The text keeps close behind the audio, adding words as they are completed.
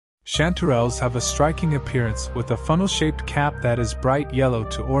Chanterelles have a striking appearance with a funnel-shaped cap that is bright yellow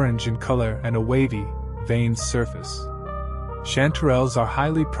to orange in color and a wavy, veined surface. Chanterelles are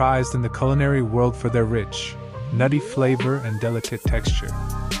highly prized in the culinary world for their rich, nutty flavor and delicate texture.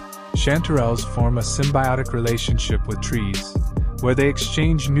 Chanterelles form a symbiotic relationship with trees, where they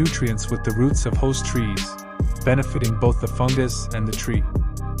exchange nutrients with the roots of host trees, benefiting both the fungus and the tree.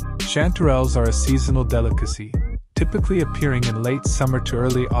 Chanterelles are a seasonal delicacy, typically appearing in late summer to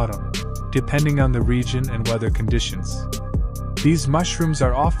early autumn, depending on the region and weather conditions. These mushrooms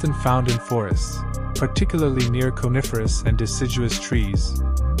are often found in forests, particularly near coniferous and deciduous trees,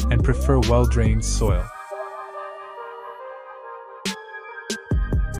 and prefer well-drained soil.